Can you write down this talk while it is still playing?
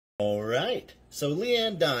All right. So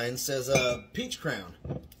Leanne Dines says peach crown,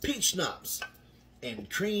 peach schnapps, and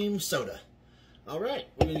cream soda. All right,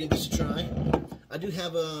 we're going to give this a try. I do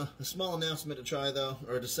have a small announcement to try, though,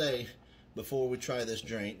 or to say before we try this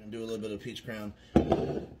drink and do a little bit of peach crown.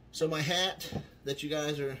 So my hat that you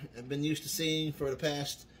guys have been used to seeing for the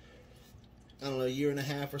past, I don't know, year and a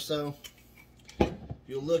half or so, if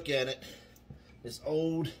you look at it, it's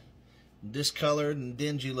old, discolored, and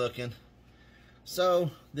dingy looking. So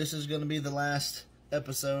this is going to be the last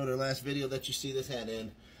episode or last video that you see this hat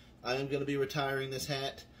in. I am going to be retiring this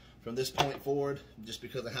hat from this point forward just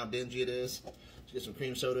because of how dingy it is. Let's get some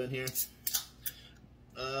cream soda in here.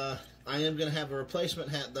 I am going to have a replacement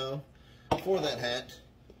hat, though, for that hat.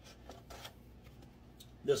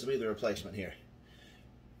 This will be the replacement here.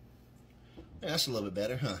 Yeah, that's a little bit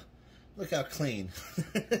better, huh? Look how clean.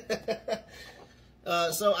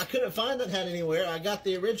 So I couldn't find that hat anywhere. I got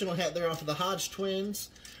the original hat there off of the Hodge Twins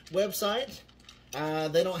website.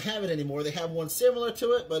 They don't have it anymore. They have one similar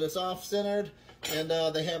to it, but it's off-centered. And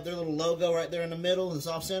they have their little logo right there in the middle, and it's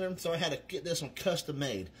off-centered. So I had to get this one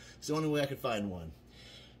custom-made. It's the only way I could find one.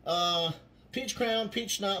 Peach crown,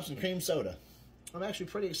 peach schnapps, and cream soda. I'm actually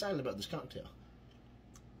pretty excited about this cocktail.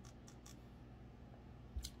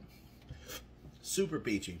 Super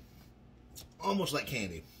peachy. Almost like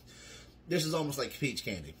candy. This is almost like peach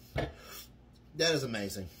candy. That is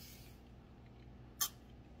amazing.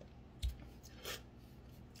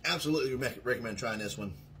 Absolutely recommend trying this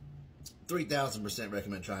one. 3,000%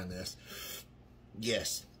 recommend trying this.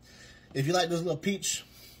 Yes. If you like those little peach,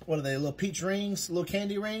 what are they, little peach rings, little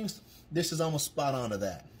candy rings? This is almost spot on to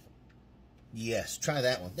that. Yes, try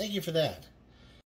that one. Thank you for that.